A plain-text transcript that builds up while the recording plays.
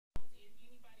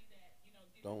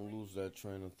Don't lose that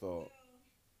train of thought.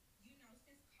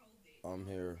 I'm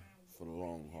here for the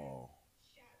long haul.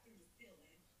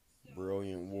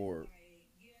 Brilliant Ward,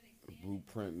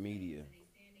 Blueprint Media.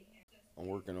 I'm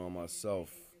working on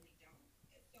myself.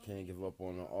 Can't give up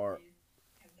on the art.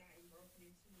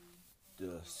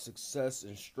 The success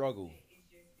and struggle.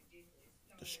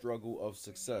 The struggle of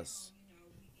success.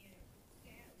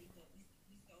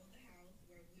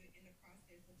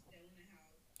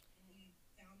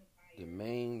 The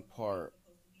main part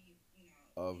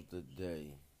of the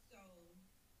day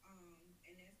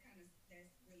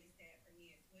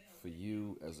for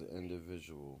you as an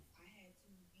individual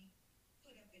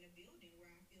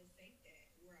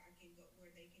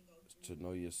to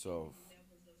know yourself,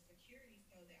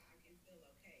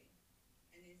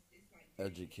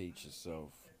 educate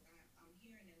yourself,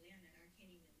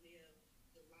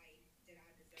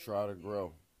 try to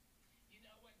grow,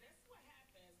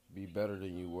 be better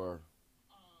than you were,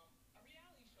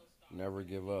 never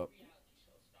give up.